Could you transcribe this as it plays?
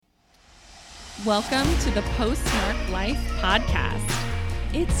Welcome to the Post-Narc Life podcast.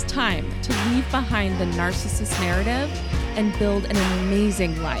 It's time to leave behind the narcissist narrative and build an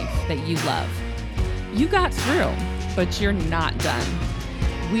amazing life that you love. You got through, but you're not done.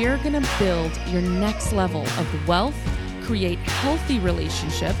 We're going to build your next level of wealth, create healthy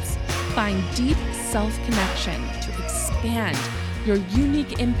relationships, find deep self-connection to expand your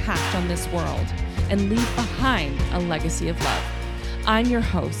unique impact on this world, and leave behind a legacy of love. I'm your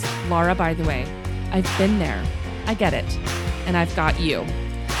host, Laura, by the way. I've been there, I get it, and I've got you.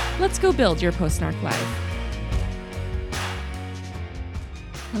 Let's go build your post-narc life.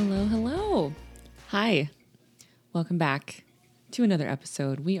 Hello. Hi. Welcome back to another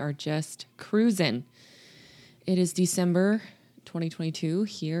episode. We are just cruising. It is December 2022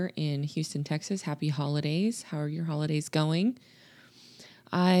 here in Houston, Texas. Happy holidays. How are your holidays going?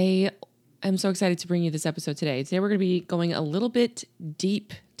 I'm so excited to bring you this episode today. Today we're going to be going a little bit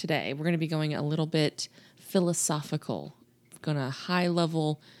deep today. We're going to be going a little bit philosophical, going to high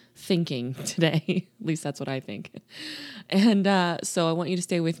level thinking today. At least that's what I think. And so I want you to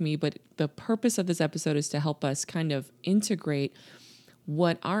stay with me, but the purpose of this episode is to help us kind of integrate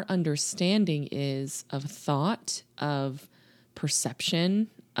what our understanding is of thought, of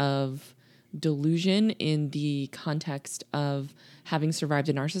perception, of delusion in the context of having survived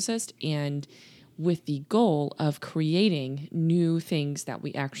a narcissist, and with the goal of creating new things that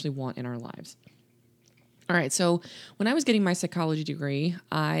we actually want in our lives. All right, so when I was getting my psychology degree,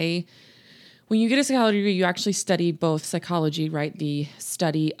 when you get a psychology degree, you actually study both psychology, right? The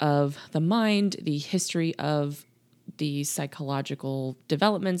study of the mind, the history of the psychological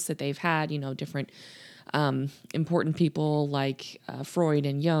developments that they've had, different important people like Freud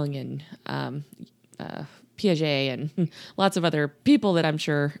and Jung and Piaget and lots of other people that I'm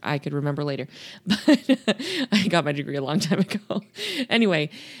sure I could remember later. But I got my degree a long time ago. Anyway,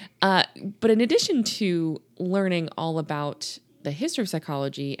 but in addition to learning all about the history of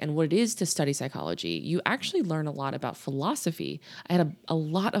psychology and what it is to study psychology, you actually learn a lot about philosophy. I had a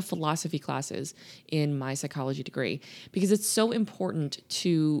lot of philosophy classes in my psychology degree because it's so important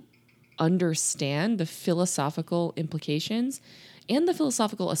to understand the philosophical implications and the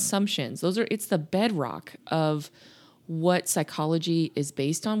philosophical assumptions. It's the bedrock of what psychology is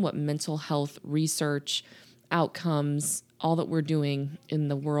based on, what mental health research, outcomes, all that we're doing in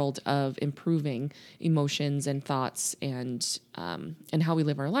the world of improving emotions and thoughts and how we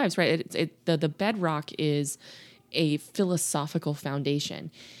live our lives, right? The bedrock is a philosophical foundation.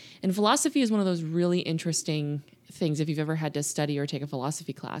 And philosophy is one of those really interesting things if you've ever had to study or take a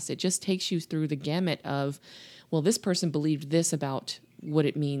philosophy class. It just takes you through the gamut of, well, this person believed this about what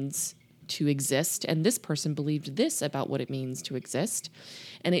it means to exist, and this person believed this about what it means to exist.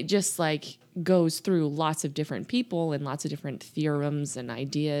 And it just goes through lots of different people and lots of different theorems and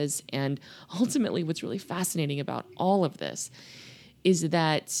ideas. And ultimately, what's really fascinating about all of this is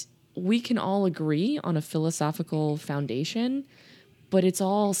that we can all agree on a philosophical foundation, but it's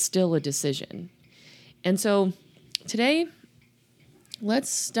all still a decision. And so today,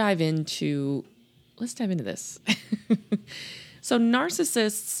 let's dive into this. So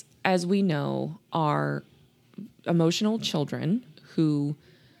narcissists, as we know, are emotional children who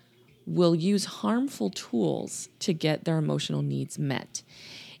will use harmful tools to get their emotional needs met.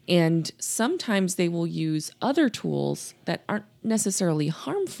 And sometimes they will use other tools that aren't necessarily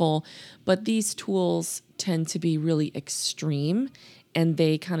harmful, but these tools tend to be really extreme, and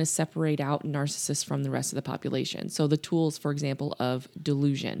they kind of separate out narcissists from the rest of the population. So the tools, for example, of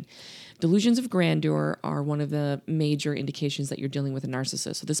delusion. Delusions of grandeur are one of the major indications that you're dealing with a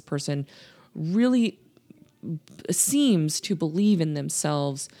narcissist. So this person really seems to believe in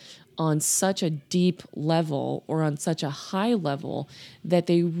themselves on such a deep level or on such a high level that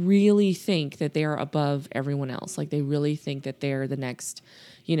they really think that they are above everyone else. Like they really think that they're the next,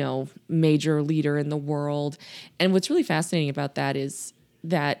 major leader in the world. And what's really fascinating about that is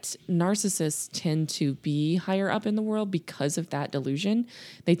that narcissists tend to be higher up in the world because of that delusion.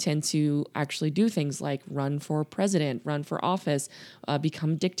 They tend to actually do things like run for president, run for office,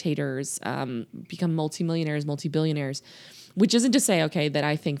 become dictators, become multimillionaires, multi-billionaires. Which isn't to say, okay, that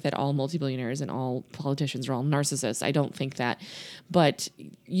I think that all multi-billionaires and all politicians are all narcissists. I don't think that. But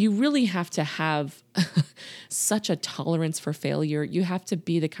you really have to have such a tolerance for failure. You have to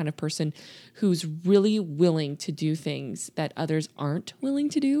be the kind of person who's really willing to do things that others aren't willing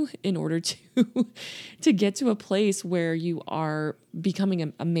to do in order to get to a place where you are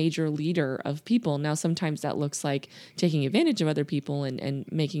becoming a major leader of people. Now, sometimes that looks like taking advantage of other people and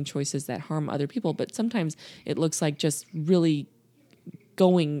making choices that harm other people. But sometimes it looks like just really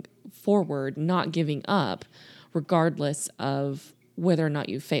going forward, not giving up, regardless of whether or not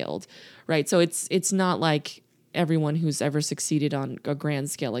you failed, right? So it's not like everyone who's ever succeeded on a grand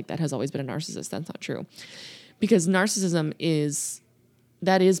scale like that has always been a narcissist. That's not true. Because narcissism is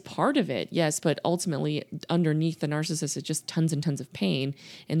part of it, yes, but ultimately underneath the narcissist is just tons and tons of pain,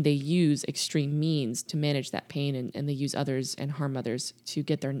 and they use extreme means to manage that pain, and they use others and harm others to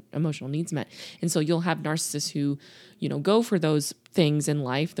get their emotional needs met. And so you'll have narcissists who, go for those things in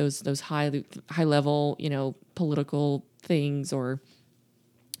life, those high level, political things, or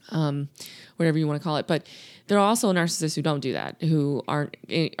whatever you want to call it. But there are also narcissists who don't do that, who aren't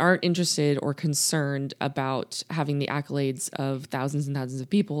interested or concerned about having the accolades of thousands and thousands of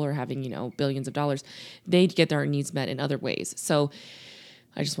people, or having, billions of dollars. They get their needs met in other ways. So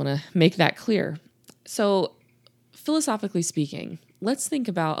I just want to make that clear. So philosophically speaking, let's think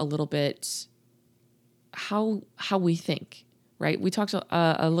about a little bit how we think. Right? We talked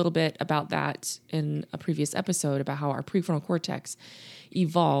a little bit about that in a previous episode, about how our prefrontal cortex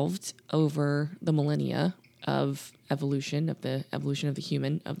evolved over the millennia of evolution, of the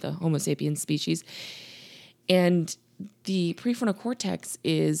human, of the Homo sapiens species. And the prefrontal cortex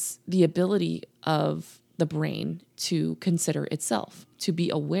is the ability of the brain to consider itself, to be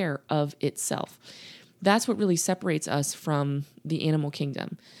aware of itself. That's what really separates us from the animal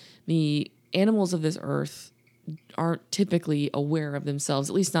kingdom. The animals of this earth aren't typically aware of themselves,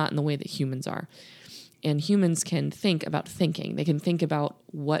 at least not in the way that humans are. And humans can think about thinking. They can think about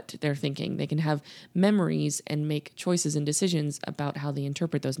what they're thinking. They can have memories and make choices and decisions about how they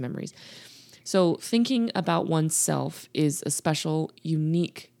interpret those memories. So thinking about oneself is a special,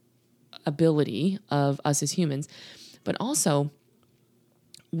 unique ability of us as humans. But also,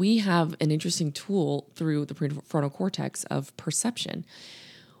 we have an interesting tool through the prefrontal cortex of perception.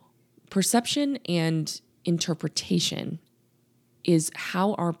 Perception and interpretation is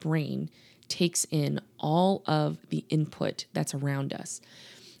how our brain takes in all of the input that's around us.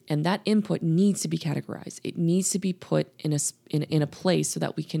 And that input needs to be categorized. It needs to be put in a place so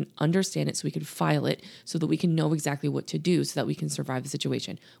that we can understand it, so we can file it, so that we can know exactly what to do, so that we can survive the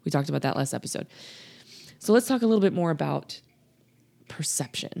situation. We talked about that last episode. So let's talk a little bit more about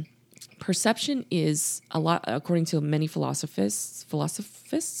perception. Perception is a lot, according to many philosophers. I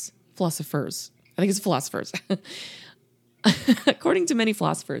think it's philosophers. According to many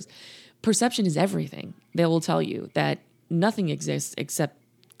philosophers, perception is everything. They will tell you that nothing exists except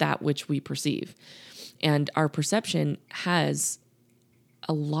that which we perceive. And our perception has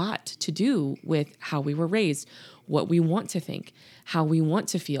a lot to do with how we were raised, what we want to think, how we want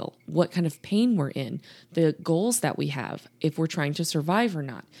to feel, what kind of pain we're in, the goals that we have, if we're trying to survive or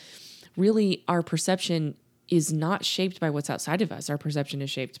not. Really, our perception is not shaped by what's outside of us. Our perception is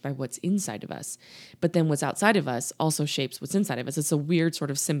shaped by what's inside of us. But then what's outside of us also shapes what's inside of us. It's a weird sort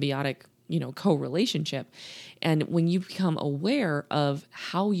of symbiotic, co-relationship. And when you become aware of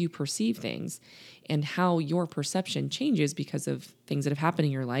how you perceive things and how your perception changes because of things that have happened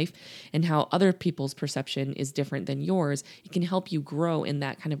in your life, and how other people's perception is different than yours, it can help you grow in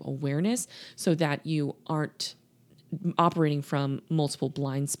that kind of awareness so that you aren't operating from multiple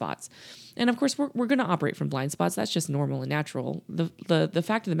blind spots. And of course, we're going to operate from blind spots. That's just normal and natural. The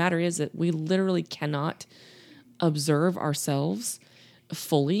fact of the matter is that we literally cannot observe ourselves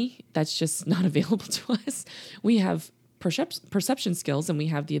fully. That's just not available to us. We have perception skills, and we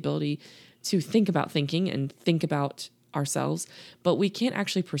have the ability to think about thinking and think about ourselves, but we can't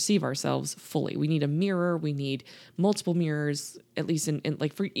actually perceive ourselves fully. We need a mirror. We need multiple mirrors, at least in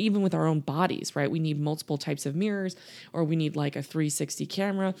like for even with our own bodies, right? We need multiple types of mirrors, or we need like a 360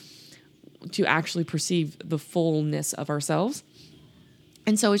 camera to actually perceive the fullness of ourselves.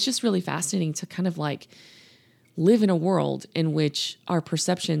 And so it's just really fascinating to kind of like live in a world in which our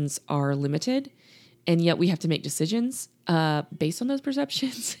perceptions are limited, and yet we have to make decisions based on those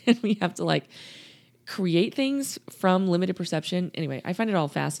perceptions, and we have to like create things from limited perception. Anyway, I find it all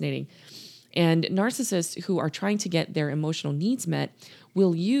fascinating. And narcissists who are trying to get their emotional needs met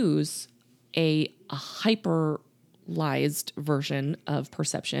will use a hyperbolized version of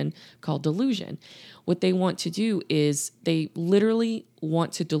perception called delusion. What they want to do is they literally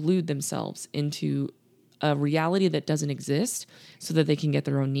want to delude themselves into a reality that doesn't exist so that they can get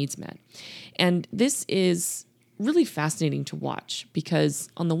their own needs met. And this is really fascinating to watch because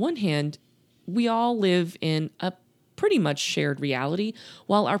on the one hand, we all live in a pretty much shared reality.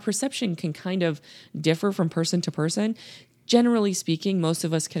 While our perception can kind of differ from person to person, generally speaking, most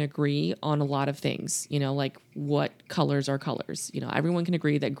of us can agree on a lot of things, like what colors are colors. Everyone can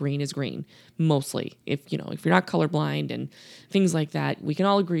agree that green is green, mostly. If you're not colorblind and things like that, we can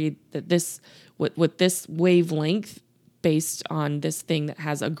all agree that what this wavelength based on this thing that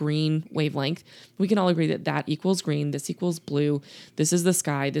has a green wavelength. We can all agree that that equals green, this equals blue, this is the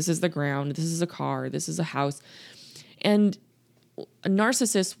sky, this is the ground, this is a car, this is a house. And a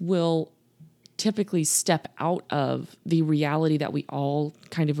narcissist will typically step out of the reality that we all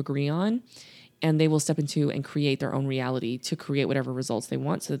kind of agree on, and they will step into and create their own reality to create whatever results they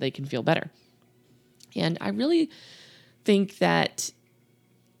want so that they can feel better. And I really think that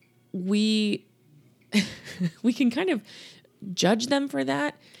we can kind of judge them for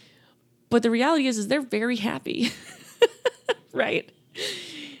that, but the reality is they're very happy, right?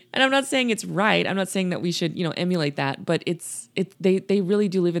 And I'm not saying it's right. I'm not saying that we should, emulate that, but they really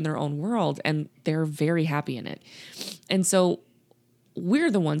do live in their own world and they're very happy in it. And so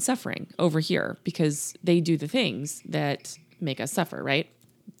we're the ones suffering over here because they do the things that make us suffer, right?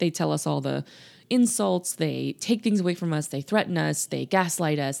 They tell us all the insults, they take things away from us, they threaten us, they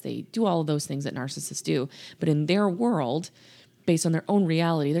gaslight us, they do all of those things that narcissists do. But in their world, based on their own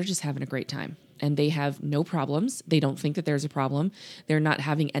reality, they're just having a great time. And they have no problems. They don't think that there's a problem. They're not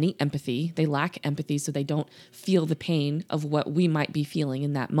having any empathy. They lack empathy, so they don't feel the pain of what we might be feeling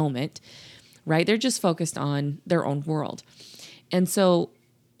in that moment, right? They're just focused on their own world. And so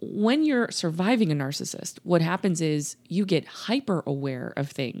when you're surviving a narcissist, what happens is you get hyper aware of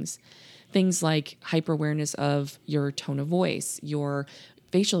things like hyper awareness of your tone of voice, your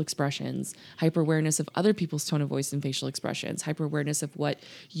facial expressions, hyper awareness of other people's tone of voice and facial expressions, hyper awareness of what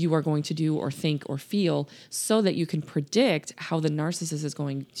you are going to do or think or feel so that you can predict how the narcissist is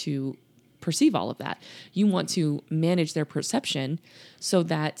going to perceive all of that. You want to manage their perception so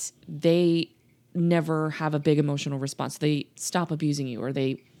that they never have a big emotional response. They stop abusing you or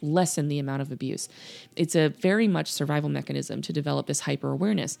they lessen the amount of abuse. It's a very much survival mechanism to develop this hyper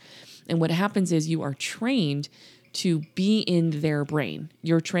awareness. And what happens is you are trained to be in their brain.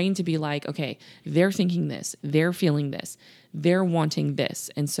 You're trained to be like, okay, they're thinking this, they're feeling this, they're wanting this.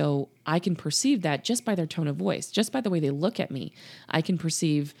 And so I can perceive that just by their tone of voice, just by the way they look at me. I can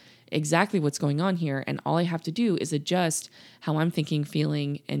perceive exactly what's going on here. And all I have to do is adjust how I'm thinking,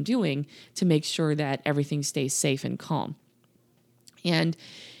 feeling, and doing to make sure that everything stays safe and calm. And,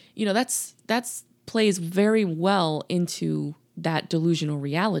 that's plays very well into that delusional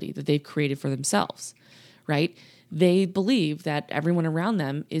reality that they've created for themselves, right? They believe that everyone around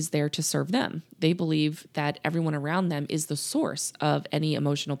them is there to serve them. They believe that everyone around them is the source of any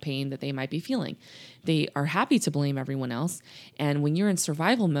emotional pain that they might be feeling. They are happy to blame everyone else. And when you're in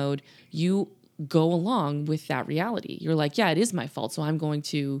survival mode, you go along with that reality. You're like, yeah, it is my fault. So I'm going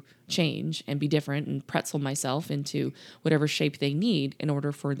to change and be different and pretzel myself into whatever shape they need in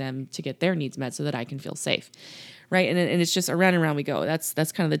order for them to get their needs met so that I can feel safe. Right. And it's just around and around we go. That's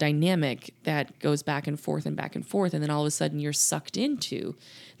kind of the dynamic that goes back and forth and back and forth. And then all of a sudden you're sucked into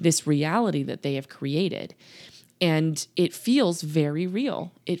this reality that they have created. And it feels very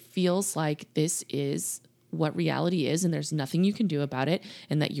real. It feels like this is what reality is and there's nothing you can do about it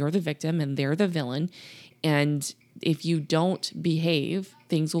and that you're the victim and they're the villain. And if you don't behave,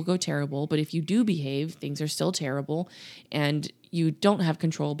 things will go terrible. But if you do behave, things are still terrible. And you don't have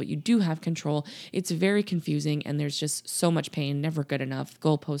control, but you do have control. It's very confusing and there's just so much pain, never good enough.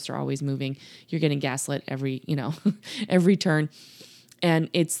 Goalposts are always moving. You're getting gaslit every, every turn. And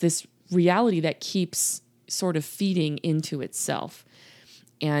it's this reality that keeps sort of feeding into itself.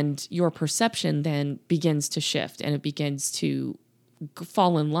 And your perception then begins to shift and it begins to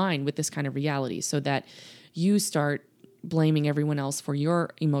fall in line with this kind of reality so that you start blaming everyone else for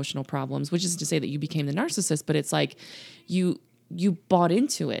your emotional problems, which is to say that you became the narcissist, but it's like you bought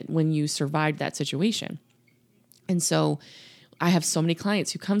into it when you survived that situation. And so I have so many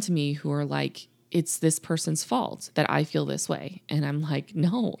clients who come to me who are like, it's this person's fault that I feel this way. And I'm like,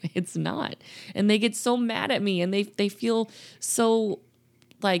 no, it's not. And they get so mad at me and they feel so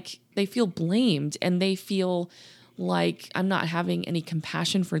like they feel blamed and they feel like I'm not having any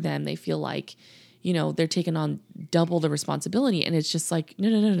compassion for them. They feel like, they're taking on double the responsibility. And it's just like,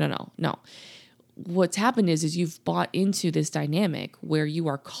 no. What's happened is you've bought into this dynamic where you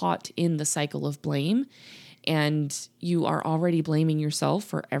are caught in the cycle of blame and you are already blaming yourself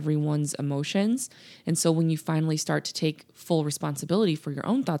for everyone's emotions. And so when you finally start to take full responsibility for your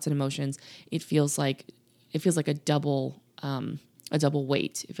own thoughts and emotions, it feels like a double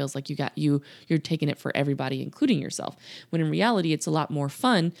weight. It feels like you're taking it for everybody, including yourself. When in reality, it's a lot more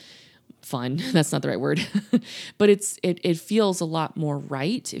fun. That's not the right word, but it feels a lot more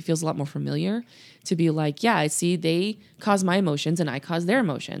right. It feels a lot more familiar to be like, yeah, I see they cause my emotions and I cause their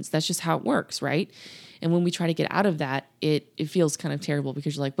emotions. That's just how it works. Right. And when we try to get out of that, it feels kind of terrible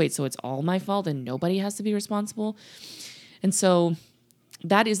because you're like, wait, so it's all my fault and nobody has to be responsible. And so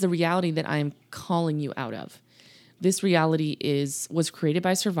that is the reality that I'm calling you out of. this reality was created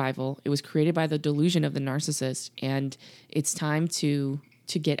by survival. It was created by the delusion of the narcissist, and it's time to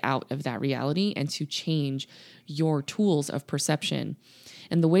get out of that reality and to change your tools of perception.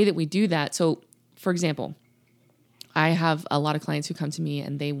 And the way that we do that, so for example, I have a lot of clients who come to me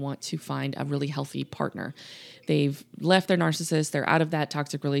and they want to find a really healthy partner. They've left their narcissist, they're out of that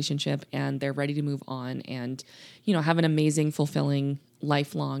toxic relationship, and they're ready to move on and, have an amazing, fulfilling,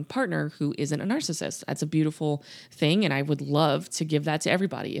 lifelong partner who isn't a narcissist. That's a beautiful thing, and I would love to give that to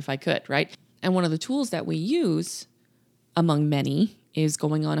everybody if I could, right? And one of the tools that we use, among many, is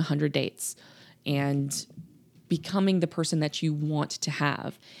going on 100 dates and becoming the person that you want to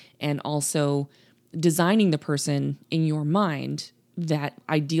have, and also designing the person in your mind that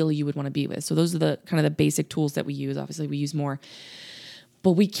ideally you would want to be with. So those are the kind of the basic tools that we use. Obviously, we use more,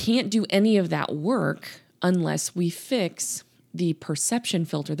 but we can't do any of that work unless we fix the perception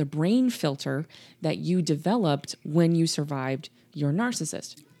filter, the brain filter that you developed when you survived your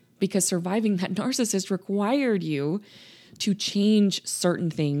narcissist. Because surviving that narcissist required you to change certain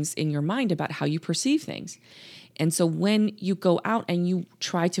things in your mind about how you perceive things. And so when you go out and you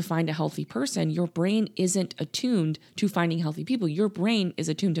try to find a healthy person, your brain isn't attuned to finding healthy people. Your brain is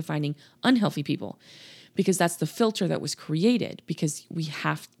attuned to finding unhealthy people, because that's the filter that was created, because we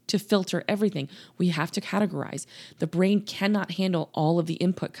have to filter everything. We have to categorize. The brain cannot handle all of the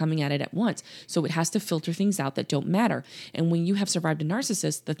input coming at it at once. So it has to filter things out that don't matter. And when you have survived a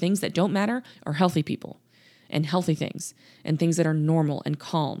narcissist, the things that don't matter are healthy people and healthy things and things that are normal and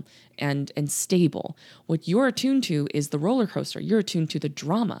calm and stable. What you're attuned to is the roller coaster. You're attuned to the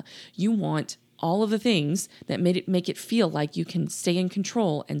drama. You want all of the things that make it feel like you can stay in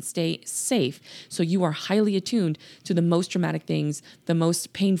control and stay safe. So you are highly attuned to the most dramatic things, the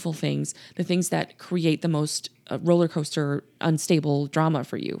most painful things, the things that create the most roller coaster, unstable drama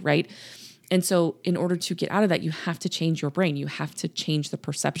for you, right? And so in order to get out of that, you have to change your brain. You have to change the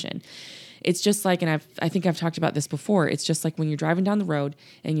perception. It's just like, and I think I've talked about this before, it's just like when you're driving down the road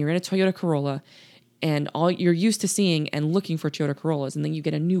and you're in a Toyota Corolla and all you're used to seeing and looking for Toyota Corollas, and then you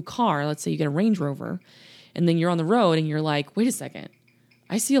get a new car, let's say you get a Range Rover, and then you're on the road and you're like, wait a second,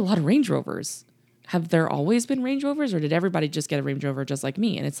 I see a lot of Range Rovers. Have there always been Range Rovers, or did everybody just get a Range Rover just like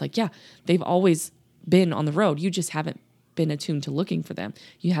me? And it's like, yeah, they've always been on the road. You just haven't been attuned to looking for them.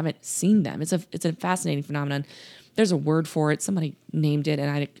 You haven't seen them. It's a fascinating phenomenon. There's a word for it. Somebody named it,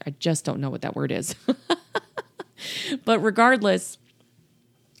 and I just don't know what that word is. But regardless,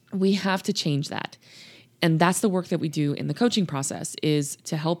 we have to change that. And that's the work that we do in the coaching process, is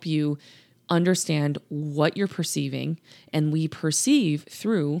to help you understand what you're perceiving, and we perceive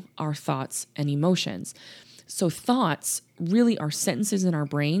through our thoughts and emotions. So thoughts really are sentences in our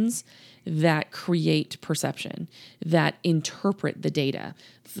brains that create perception, that interpret the data.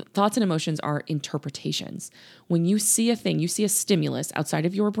 Thoughts and emotions are interpretations. When you see a thing, you see a stimulus outside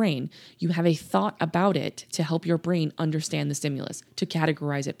of your brain, you have a thought about it to help your brain understand the stimulus, to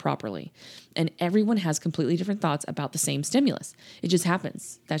categorize it properly. And everyone has completely different thoughts about the same stimulus. It just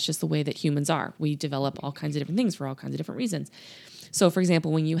happens. That's just the way that humans are. We develop all kinds of different things for all kinds of different reasons. So, for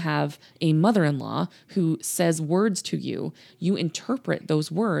example, when you have a mother-in-law who says words to you, you interpret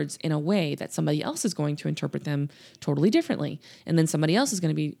those words in a way that somebody else is going to interpret them totally differently. And then somebody else is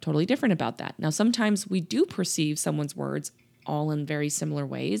going to be totally different about that. Now, sometimes we do perceive someone's words all in very similar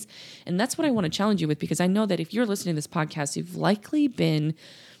ways. And that's what I want to challenge you with, because I know that if you're listening to this podcast, you've likely been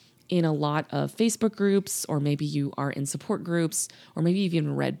in a lot of Facebook groups, or maybe you are in support groups, or maybe you've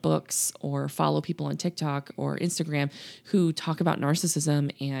even read books or follow people on TikTok or Instagram who talk about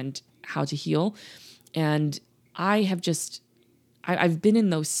narcissism and how to heal. And I've been in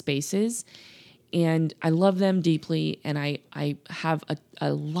those spaces, and I love them deeply. And I have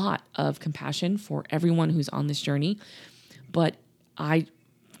a lot of compassion for everyone who's on this journey. But I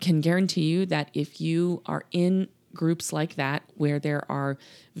can guarantee you that if you are in groups like that, where there are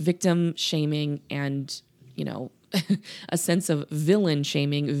victim shaming and, a sense of villain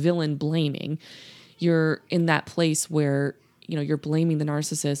shaming, villain blaming, you're in that place where, you're blaming the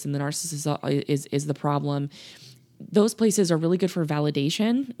narcissist and the narcissist is the problem. Those places are really good for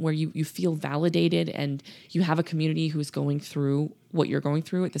validation, where you feel validated and you have a community who's going through what you're going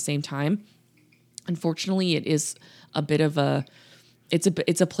through at the same time. Unfortunately, it is a bit of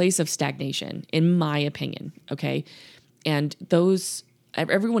it's a place of stagnation, in my opinion, okay? And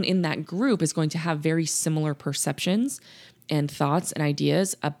everyone in that group is going to have very similar perceptions and thoughts and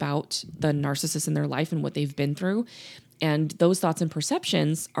ideas about the narcissist in their life and what they've been through. And those thoughts and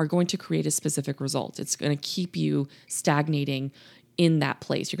perceptions are going to create a specific result. It's going to keep you stagnating in that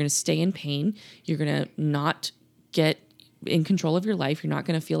place. You're going to stay in pain. You're going to not get in control of your life. You're not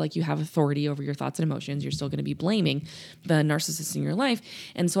going to feel like you have authority over your thoughts and emotions. You're still going to be blaming the narcissist in your life.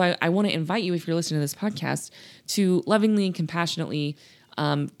 And so I want to invite you, if you're listening to this podcast, to lovingly and compassionately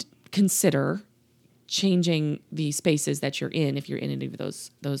consider changing the spaces that you're in if you're in any of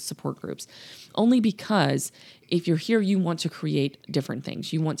those support groups. Only because if you're here, you want to create different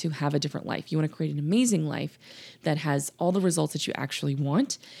things. You want to have a different life. You want to create an amazing life that has all the results that you actually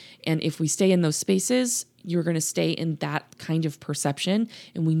want. And if we stay in those spaces, you're going to stay in that kind of perception.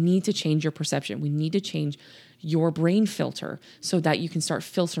 And we need to change your perception. We need to change your brain filter so that you can start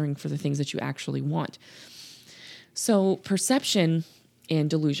filtering for the things that you actually want. So perception and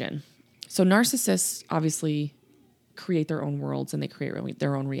delusion. So narcissists obviously create their own worlds and they create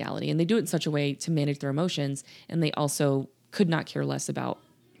their own reality. And they do it in such a way to manage their emotions. And they also could not care less about,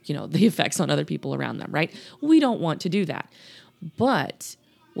 the effects on other people around them, right? We don't want to do that. But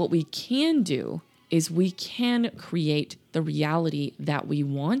what we can do is we can create the reality that we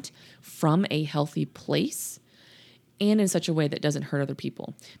want from a healthy place and in such a way that doesn't hurt other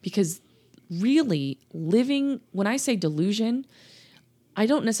people. Because really living, when I say delusion, I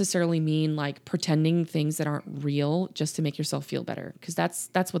don't necessarily mean like pretending things that aren't real just to make yourself feel better, because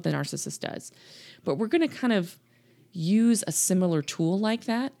that's what the narcissist does. But we're going to kind of use a similar tool like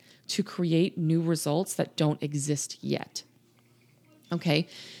that to create new results that don't exist yet. Okay,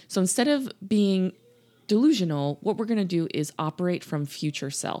 so instead of being delusional, what we're going to do is operate from future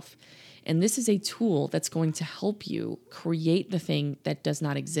self. And this is a tool that's going to help you create the thing that does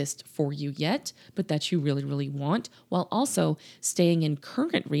not exist for you yet, but that you really, really want, while also staying in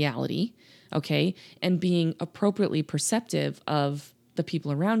current reality, okay, and being appropriately perceptive of the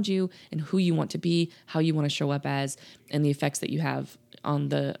people around you and who you want to be, how you want to show up as, and the effects that you have on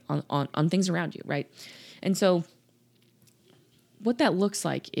things around you, right? And so what that looks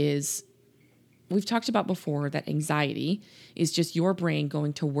like is, we've talked about before that anxiety is just your brain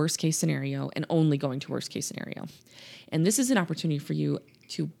going to worst case scenario and only going to worst case scenario. And this is an opportunity for you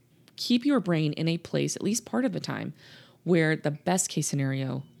to keep your brain in a place, at least part of the time, where the best case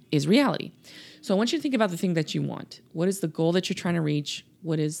scenario is reality. So I want you to think about the thing that you want. What is the goal that you're trying to reach?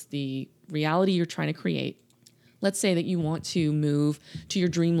 What is the reality you're trying to create? Let's say that you want to move to your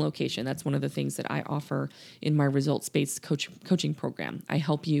dream location. That's one of the things that I offer in my results-based coaching program. I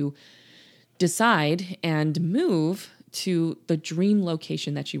help you decide and move to the dream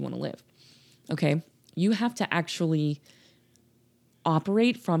location that you want to live. Okay? You have to actually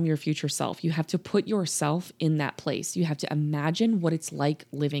operate from your future self. You have to put yourself in that place. You have to imagine what it's like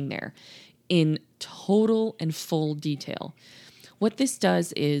living there in total and full detail. What this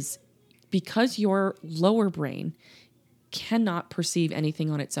does is, because your lower brain cannot perceive anything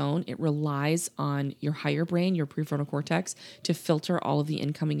on its own, it relies on your higher brain, your prefrontal cortex, to filter all of the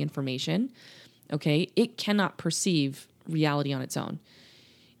incoming information. Okay? It cannot perceive reality on its own.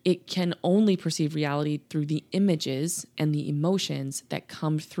 It can only perceive reality through the images and the emotions that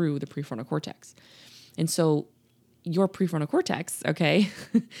come through the prefrontal cortex. And so your prefrontal cortex, okay,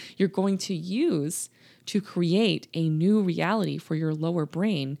 you're going to use to create a new reality for your lower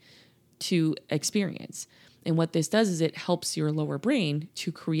brain to experience. And what this does is it helps your lower brain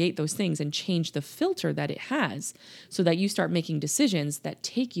to create those things and change the filter that it has so that you start making decisions that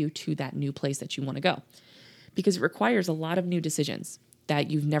take you to that new place that you want to go. Because it requires a lot of new decisions that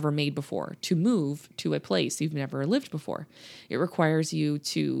you've never made before to move to a place you've never lived before. It requires you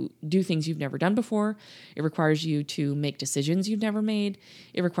to do things you've never done before. It requires you to make decisions you've never made.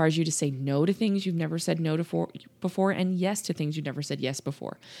 It requires you to say no to things you've never said no to before, and yes to things you've never said yes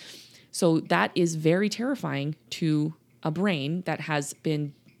before. So that is very terrifying to a brain that has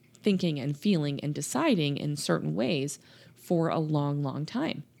been thinking and feeling and deciding in certain ways for a long, long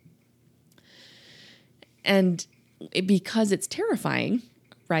time. And because it's terrifying,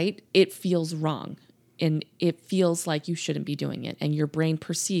 right, it feels wrong. And it feels like you shouldn't be doing it. And your brain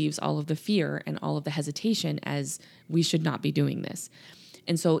perceives all of the fear and all of the hesitation as we should not be doing this.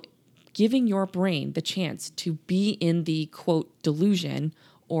 And so giving your brain the chance to be in the, quote, delusion,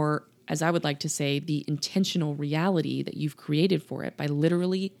 or as I would like to say, the intentional reality that you've created for it by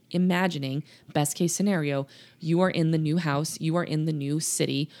literally imagining, best case scenario, you are in the new house, you are in the new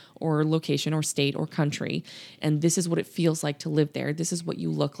city or location or state or country, and this is what it feels like to live there. This is what you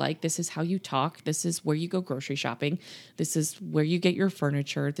look like. This is how you talk. This is where you go grocery shopping. This is where you get your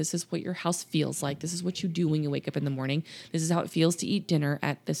furniture. This is what your house feels like. This is what you do when you wake up in the morning. This is how it feels to eat dinner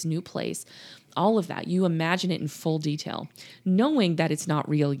at this new place. All of that, you imagine it in full detail. Knowing that it's not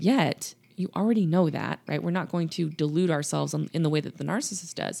real yet, you already know that, right? We're not going to delude ourselves in the way that the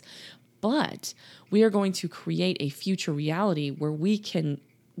narcissist does, but we are going to create a future reality where we can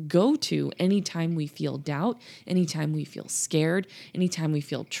go to anytime we feel doubt, anytime we feel scared, anytime we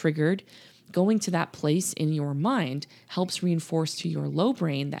feel triggered. Going to that place in your mind helps reinforce to your low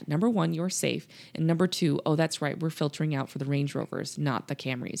brain that number one, you're safe. And number two, oh, that's right, we're filtering out for the Range Rovers, not the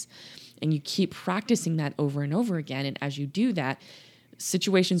Camrys. And you keep practicing that over and over again. And as you do that,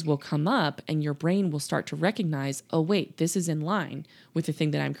 situations will come up and your brain will start to recognize, oh, wait, this is in line with the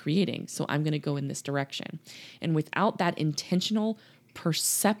thing that I'm creating. So I'm going to go in this direction. And without that intentional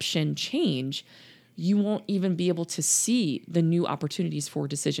perception change, you won't even be able to see the new opportunities for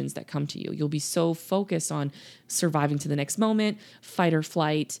decisions that come to you. You'll be so focused on surviving to the next moment, fight or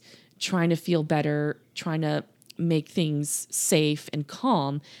flight, trying to feel better, trying to make things safe and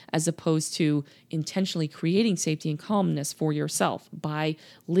calm, as opposed to intentionally creating safety and calmness for yourself by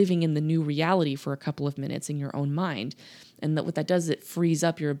living in the new reality for a couple of minutes in your own mind. And what that does, it frees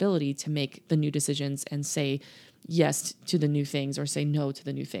up your ability to make the new decisions and say yes to the new things or say no to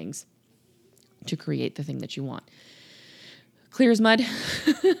the new things to create the thing that you want. Clear as mud.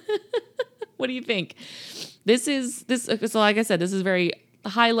 What do you think? So like I said, this is very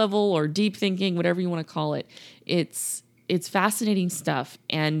high level or deep thinking, whatever you want to call it. It's fascinating stuff.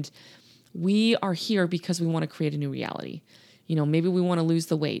 And we are here because we want to create a new reality. Maybe we want to lose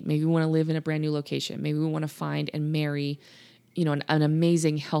the weight. Maybe we want to live in a brand new location. Maybe we want to find and marry an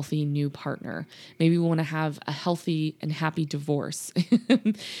amazing, healthy new partner. Maybe we want to have a healthy and happy divorce.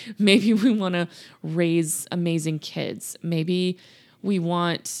 Maybe we want to raise amazing kids. Maybe we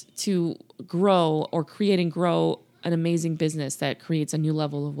want to grow or create and grow an amazing business that creates a new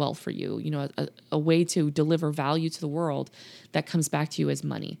level of wealth for you, a way to deliver value to the world that comes back to you as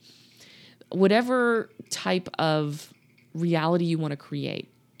money. Whatever type of reality you want to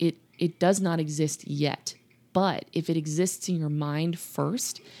create, it does not exist yet. But if it exists in your mind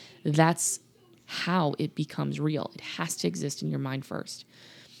first, that's how it becomes real. It has to exist in your mind first.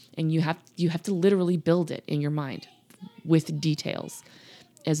 And you have to literally build it in your mind with details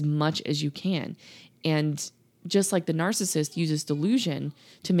as much as you can. And just like the narcissist uses delusion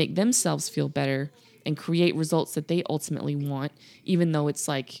to make themselves feel better and create results that they ultimately want, even though it's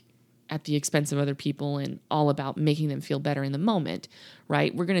like at the expense of other people and all about making them feel better in the moment,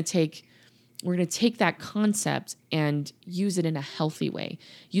 right? We're going to take that concept and use it in a healthy way.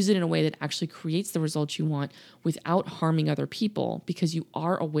 Use it in a way that actually creates the results you want without harming other people, because you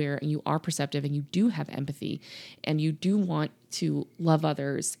are aware and you are perceptive and you do have empathy and you do want to love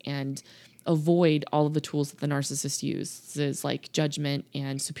others and avoid all of the tools that the narcissist uses, like judgment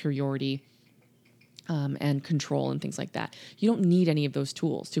and superiority and control and things like that. You don't need any of those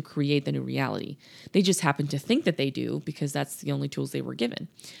tools to create the new reality. They just happen to think that they do because that's the only tools they were given.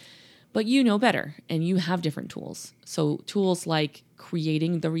 But you know better, and you have different tools. So tools like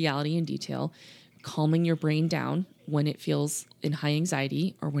creating the reality in detail, calming your brain down when it feels in high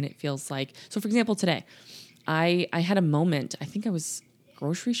anxiety or when it feels like... So for example, today, I had a moment, I think I was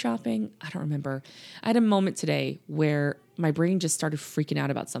grocery shopping, I don't remember. I had a moment today where my brain just started freaking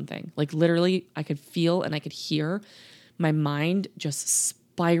out about something. Like literally, I could feel and I could hear my mind just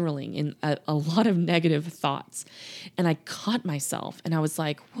spiraling in a lot of negative thoughts. And I caught myself and I was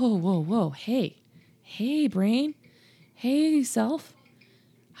like, whoa, hey, brain, hey, self,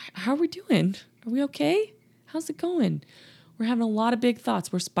 how are we doing? Are we okay? How's it going? We're having a lot of big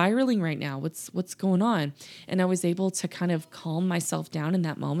thoughts. We're spiraling right now. What's going on? And I was able to kind of calm myself down in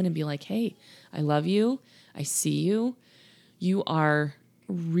that moment and be like, hey, I love you. I see you. You are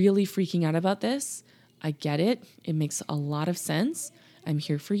really freaking out about this. I get it. It makes a lot of sense. I'm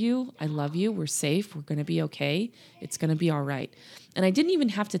here for you. I love you. We're safe. We're going to be okay. It's going to be all right. And I didn't even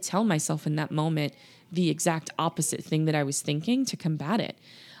have to tell myself in that moment the exact opposite thing that I was thinking to combat it.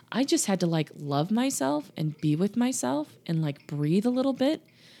 I just had to love myself and be with myself and breathe a little bit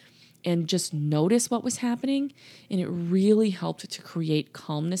and just notice what was happening. And it really helped to create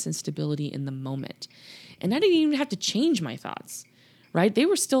calmness and stability in the moment. And I didn't even have to change my thoughts, right? They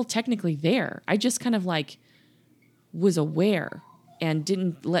were still technically there. I just kind of was aware and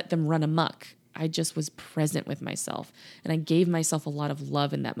didn't let them run amok. I just was present with myself. And I gave myself a lot of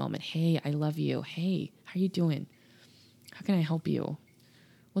love in that moment. Hey, I love you. Hey, how you doing? How can I help you?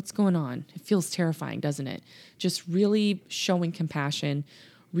 What's going on? It feels terrifying, doesn't it? Just really showing compassion,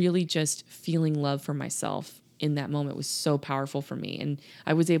 really just feeling love for myself in that moment was so powerful for me. And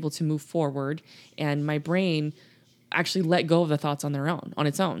I was able to move forward, and my brain actually let go of the thoughts on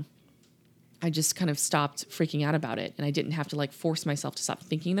its own. I just kind of stopped freaking out about it, and I didn't have to force myself to stop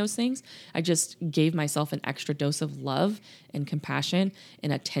thinking those things. I just gave myself an extra dose of love and compassion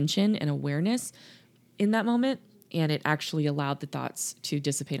and attention and awareness in that moment. and it actually allowed the thoughts to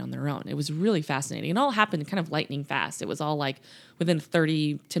dissipate on their own. It was really fascinating. It all happened kind of lightning fast. It was all like within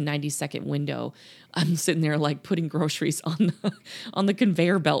 30 to 90-second window. I'm sitting there like putting groceries on the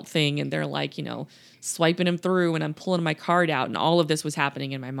conveyor belt thing, and they're like, swiping them through, and I'm pulling my card out, and all of this was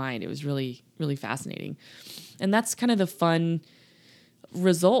happening in my mind. It was really, really fascinating. And that's kind of the fun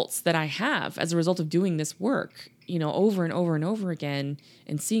results that I have as a result of doing this work, over and over and over again,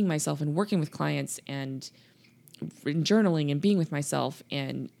 and seeing myself and working with clients and journaling and being with myself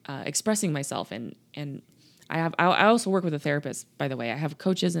and expressing myself. And I also work with a therapist, by the way. I have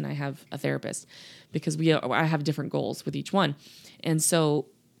coaches and I have a therapist because I have different goals with each one. And so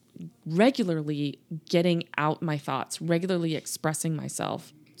regularly getting out my thoughts, regularly expressing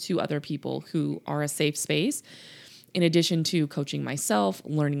myself to other people who are a safe space, in addition to coaching myself,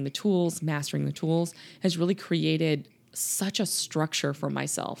 learning the tools, mastering the tools, has really created such a structure for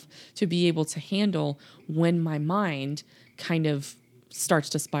myself to be able to handle when my mind kind of starts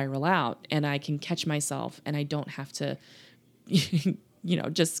to spiral out, and I can catch myself and I don't have to,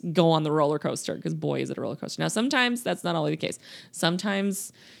 just go on the roller coaster, because boy, is it a roller coaster. Now, sometimes that's not always the case.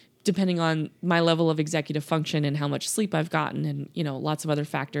 Sometimes, depending on my level of executive function and how much sleep I've gotten and, lots of other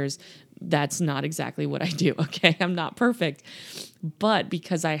factors, that's not exactly what I do. Okay. I'm not perfect, but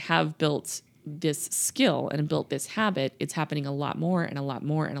because I have built this skill and built this habit, it's happening a lot more and a lot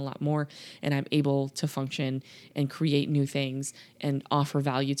more and a lot more. And I'm able to function and create new things and offer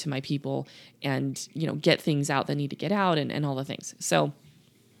value to my people and, get things out that need to get out and all the things. So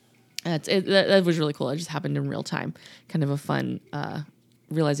that was really cool. It just happened in real time. Kind of a fun,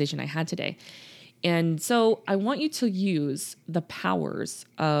 realization I had today. And so I want you to use the powers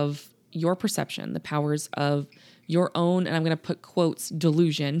of your perception, the powers of your own, and I'm going to put quotes,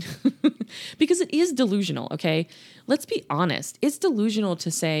 delusion, because it is delusional, okay? Let's be honest. It's delusional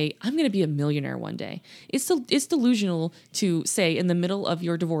to say, I'm going to be a millionaire one day. It's delusional to say in the middle of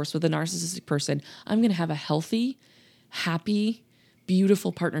your divorce with a narcissistic person, I'm going to have a healthy, happy,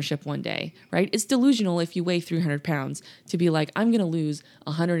 beautiful partnership one day, right? It's delusional if you weigh 300 pounds to be like, I'm going to lose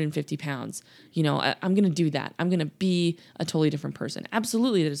 150 pounds. I'm going to do that. I'm going to be a totally different person.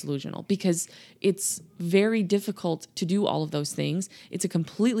 Absolutely, that is delusional because it's very difficult to do all of those things. It's a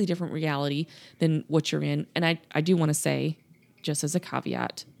completely different reality than what you're in. And I do want to say, just as a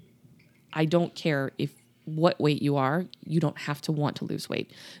caveat, I don't care what weight you are, you don't have to want to lose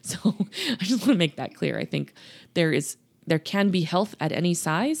weight. So I just want to make that clear. I think there can be health at any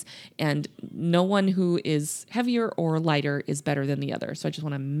size, and no one who is heavier or lighter is better than the other. So I just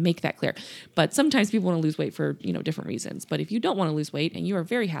want to make that clear. But sometimes people want to lose weight for, different reasons. But if you don't want to lose weight and you are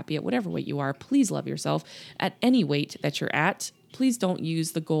very happy at whatever weight you are, please love yourself at any weight that you're at. Please don't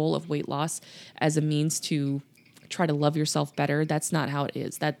use the goal of weight loss as a means to try to love yourself better. That's not how it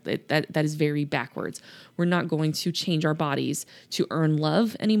is. That is very backwards. We're not going to change our bodies to earn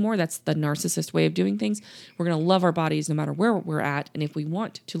love anymore. That's the narcissist way of doing things. We're going to love our bodies no matter where we're at. And if we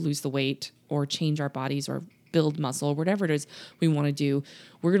want to lose the weight or change our bodies or build muscle, or whatever it is we want to do,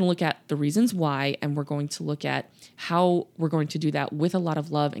 we're going to look at the reasons why, and we're going to look at how we're going to do that with a lot of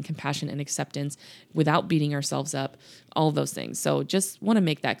love and compassion and acceptance without beating ourselves up, all of those things. So just want to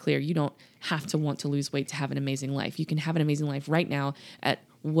make that clear. You don't have to want to lose weight to have an amazing life. You can have an amazing life right now at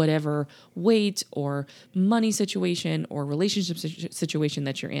whatever weight or money situation or relationship situation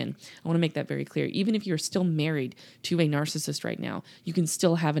that you're in. I want to make that very clear. Even if you're still married to a narcissist right now, you can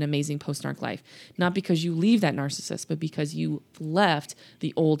still have an amazing post-narc life. Not because you leave that narcissist, but because you left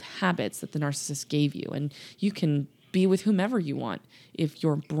the old habits that the narcissist gave you. And you can be with whomever you want. If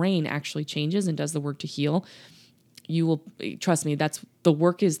your brain actually changes and does the work to heal, you will, trust me, the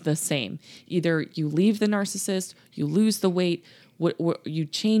work is the same. Either you leave the narcissist, you lose the weight, you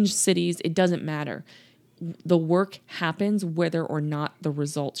change cities, it doesn't matter. The work happens whether or not the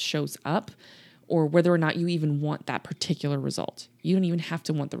result shows up or whether or not you even want that particular result. You don't even have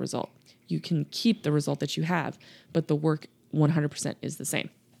to want the result. You can keep the result that you have, but the work 100% is the same.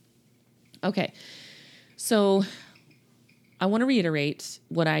 Okay, so I want to reiterate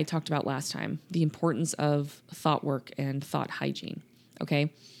what I talked about last time, the importance of thought work and thought hygiene,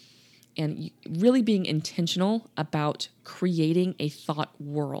 okay? And really being intentional about creating a thought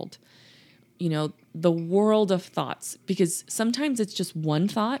world, the world of thoughts, because sometimes it's just one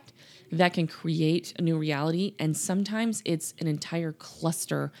thought that can create a new reality, and sometimes it's an entire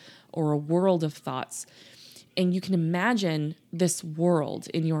cluster or a world of thoughts. And you can imagine this world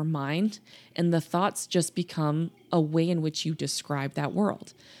in your mind, and the thoughts just become a way in which you describe that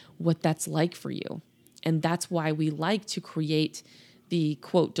world, what that's like for you. And that's why we like to create the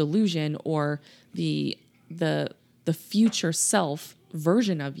quote delusion or the future self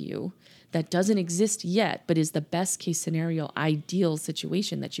version of you that doesn't exist yet, but is the best case scenario, ideal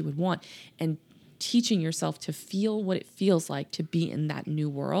situation that you would want, and teaching yourself to feel what it feels like to be in that new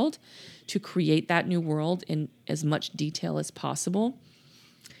world, to create that new world in as much detail as possible.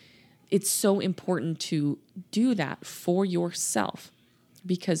 It's so important to do that for yourself,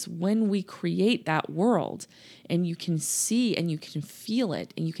 because when we create that world and you can see and you can feel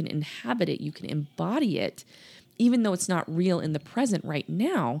it and you can inhabit it, you can embody it, even though it's not real in the present right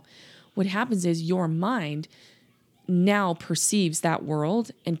now, what happens is your mind now perceives that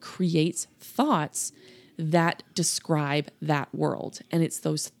world and creates thoughts that describe that world. And it's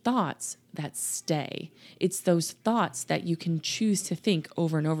those thoughts that stay. It's those thoughts that you can choose to think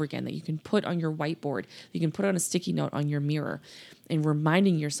over and over again, that you can put on your whiteboard, you can put on a sticky note on your mirror, and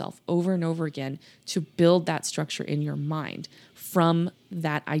reminding yourself over and over again to build that structure in your mind from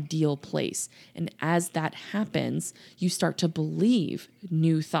that ideal place. And as that happens, you start to believe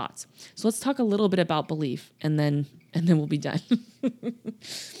new thoughts. So let's talk a little bit about belief, and then we'll be done.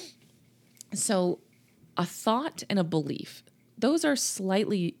 So a thought and a belief, those are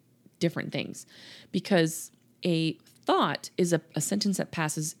slightly different things, because a thought is a sentence that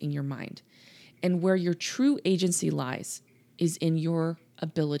passes in your mind. And where your true agency lies is in your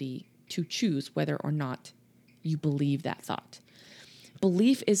ability to choose whether or not you believe that thought.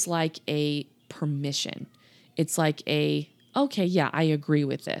 Belief is like a permission. It's like okay, yeah, I agree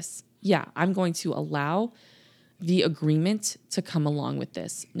with this. Yeah, I'm going to allow the agreement to come along with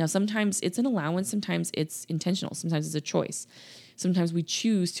this. Now, sometimes it's an allowance, sometimes it's intentional, sometimes it's a choice. Sometimes we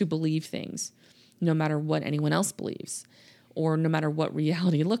choose to believe things no matter what anyone else believes, or no matter what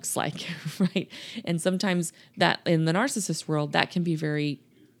reality looks like, right? And sometimes that in the narcissist world, that can be very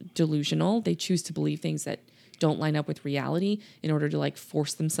delusional. They choose to believe things that don't line up with reality in order to like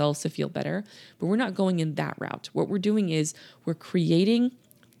force themselves to feel better. But we're not going in that route. What we're doing is we're creating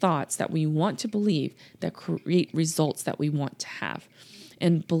thoughts that we want to believe that create results that we want to have.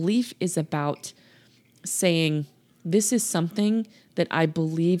 And belief is about saying, this is something that I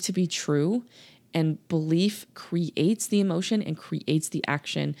believe to be true, and belief creates the emotion and creates the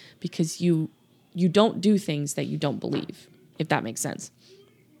action, because you don't do things that you don't believe, if that makes sense.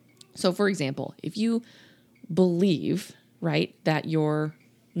 So for example, if you believe, right, that your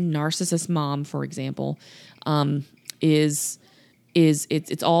narcissist mom, for example, it's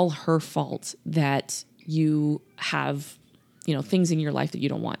all her fault that you have, things in your life that you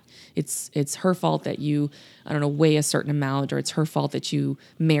don't want. It's her fault that you, weigh a certain amount, or it's her fault that you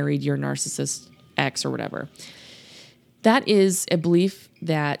married your narcissist ex or whatever. That is a belief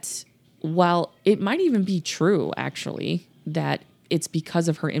that, while it might even be true, actually, that it's because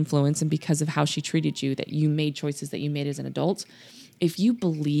of her influence and because of how she treated you that you made choices that you made as an adult. If you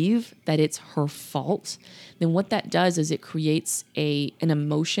believe that it's her fault, then what that does is it creates an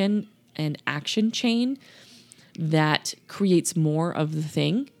emotion and action chain that creates more of the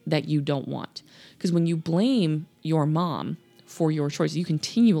thing that you don't want. Because when you blame your mom for your choices, you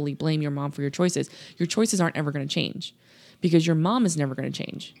continually blame your mom for your choices aren't ever going to change, because your mom is never going to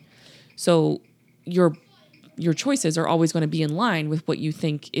change. So your choices are always going to be in line with what you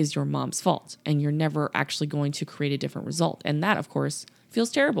think is your mom's fault, and you're never actually going to create a different result. And that, of course,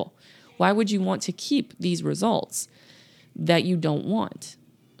 feels terrible. Why would you want to keep these results that you don't want?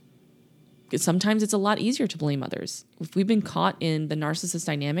 Sometimes it's a lot easier to blame others. If we've been caught in the narcissist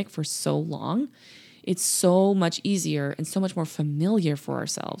dynamic for so long, it's so much easier and so much more familiar for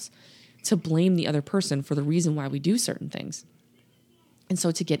ourselves to blame the other person for the reason why we do certain things. And so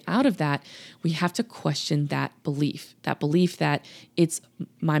to get out of that, we have to question that belief that it's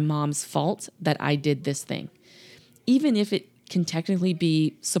my mom's fault that I did this thing. Even if it can technically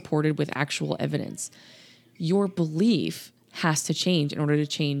be supported with actual evidence, your belief has to change in order to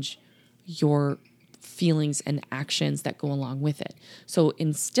change your feelings and actions that go along with it. So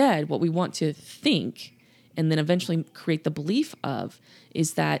instead, what we want to think and then eventually create the belief of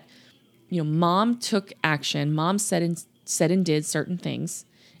is that, mom took action, mom said and did certain things.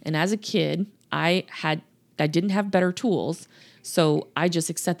 And as a kid, I didn't have better tools, so I just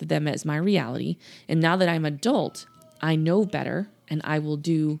accepted them as my reality. And now that I'm adult, I know better and I will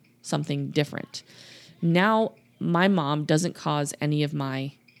do something different. Now, my mom doesn't cause any of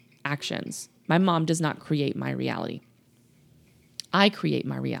my actions. My mom does not create my reality. I create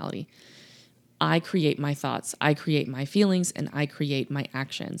my reality. I create my thoughts, I create my feelings, and I create my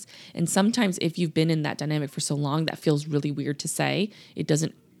actions. And sometimes if you've been in that dynamic for so long, that feels really weird to say. It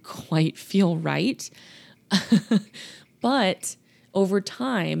doesn't quite feel right. But over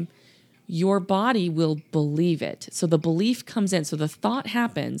time, your body will believe it. So the belief comes in. So the thought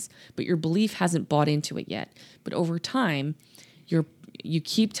happens, but your belief hasn't bought into it yet. But over time, You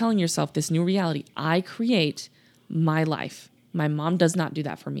keep telling yourself this new reality. I create my life. My mom does not do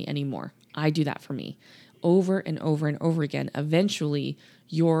that for me anymore. I do that for me over and over and over again. Eventually,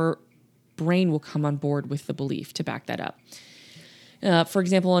 your brain will come on board with the belief to back that up. For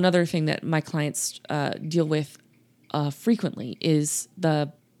example, another thing that my clients deal with frequently is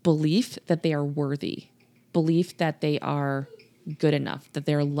the belief that they are worthy, belief that they are good enough, that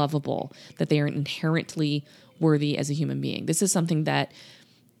they're lovable, that they are inherently worthy as a human being. This is something that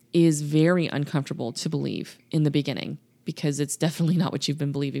is very uncomfortable to believe in the beginning because it's definitely not what you've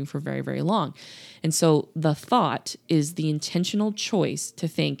been believing for very, very long. And so the thought is the intentional choice to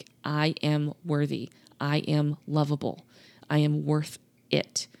think, I am worthy, I am lovable, I am worth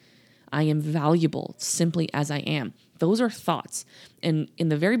it, I am valuable simply as I am. Those are thoughts. And in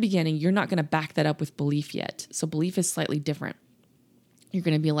the very beginning, you're not going to back that up with belief yet. So belief is slightly different. You're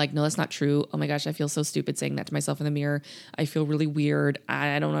going to be like, no, that's not true. Oh my gosh, I feel so stupid saying that to myself in the mirror. I feel really weird.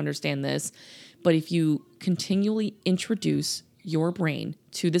 I don't understand this. But if you continually introduce your brain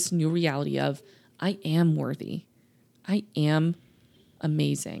to this new reality of, I am worthy, I am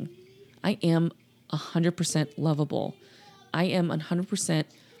amazing, I am 100% lovable, I am 100%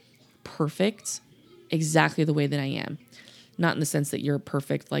 perfect exactly the way that I am. Not in the sense that you're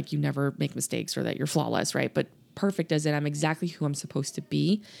perfect, like you never make mistakes or that you're flawless, right? But perfect as in I'm exactly who I'm supposed to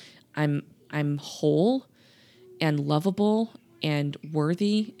be. I'm whole and lovable and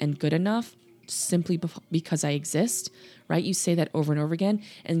worthy and good enough simply because I exist, right? You say that over and over again,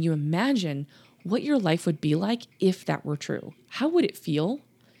 and you imagine what your life would be like if that were true. How would it feel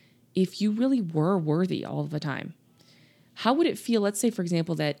if you really were worthy all the time? How would it feel, let's say, for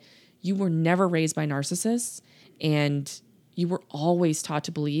example, that you were never raised by narcissists and you were always taught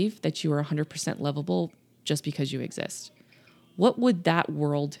to believe that you are 100% lovable just because you exist? What would that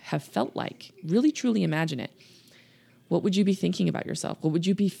world have felt like? Really, truly imagine it. What would you be thinking about yourself? What would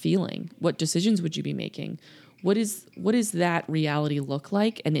you be feeling? What decisions would you be making? What is that reality look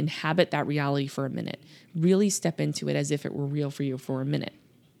like? And inhabit that reality for a minute. Really step into it as if it were real for you for a minute.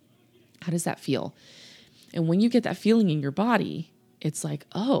 How does that feel? And when you get that feeling in your body, it's like,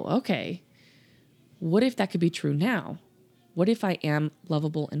 oh, okay. What if that could be true now? What if I am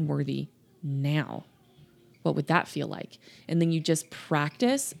lovable and worthy now? What would that feel like? And then you just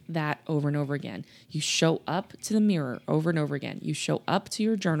practice that over and over again. You show up to the mirror over and over again. You show up to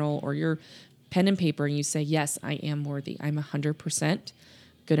your journal or your pen and paper and you say, yes, I am worthy. I'm 100%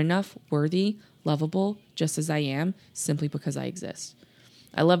 good enough, worthy, lovable, just as I am, simply because I exist.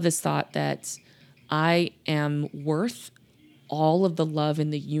 I love this thought that I am worth all of the love in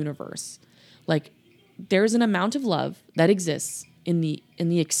the universe. Like there's an amount of love that exists in the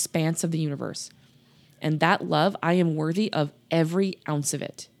expanse of the universe. And that love, I am worthy of every ounce of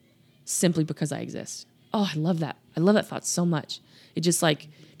it simply because I exist. Oh, I love that. I love that thought so much. It just like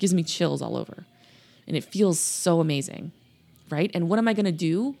gives me chills all over. And it feels so amazing, right? And what am I going to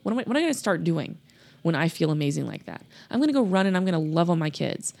do? What am I going to start doing when I feel amazing like that? I'm going to go run and I'm going to love on my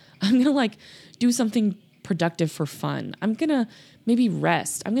kids. I'm going to like do something productive for fun. I'm going to maybe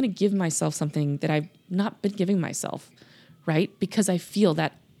rest. I'm going to give myself something that I've not been giving myself, right? Because I feel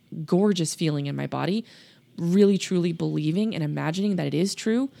that gorgeous feeling in my body, really truly believing and imagining that it is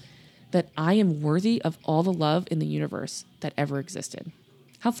true, that I am worthy of all the love in the universe that ever existed.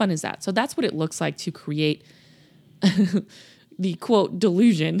 How fun is that? So that's what it looks like to create the quote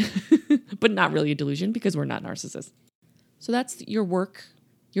delusion, but not really a delusion because we're not narcissists. So that's your work,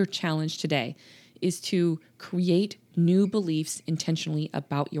 your challenge today is to create new beliefs intentionally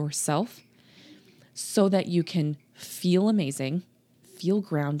about yourself so that you can feel amazing, feel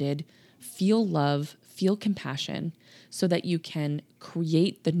grounded, feel love, feel compassion, so that you can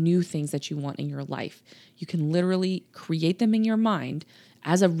create the new things that you want in your life. You can literally create them in your mind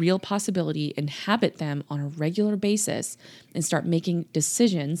as a real possibility, inhabit them on a regular basis, and start making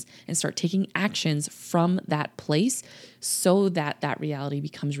decisions and start taking actions from that place so that that reality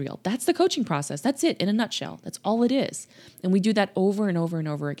becomes real. That's the coaching process. That's it in a nutshell. That's all it is. And we do that over and over and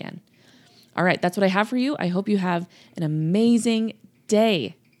over again. All right, that's what I have for you. I hope you have an amazing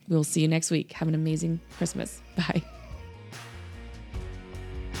day. We'll see you next week. Have an amazing Christmas. Bye.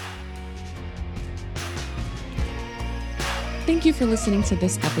 Thank you for listening to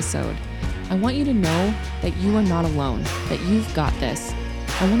this episode. I want you to know that you are not alone, that you've got this.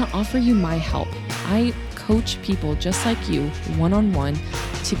 I want to offer you my help. I coach people just like you one-on-one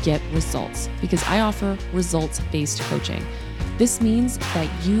to get results because I offer results-based coaching. This means that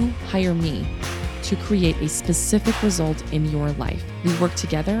you hire me to create a specific result in your life. We work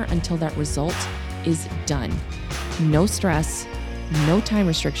together until that result is done. No stress, no time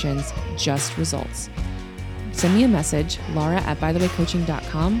restrictions, just results. send me a message,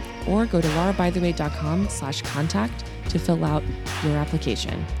 laura@bythewaycoaching.com, or go to laurabytheway.com/contact to fill out your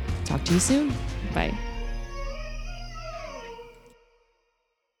application. Talk to you soon. Bye.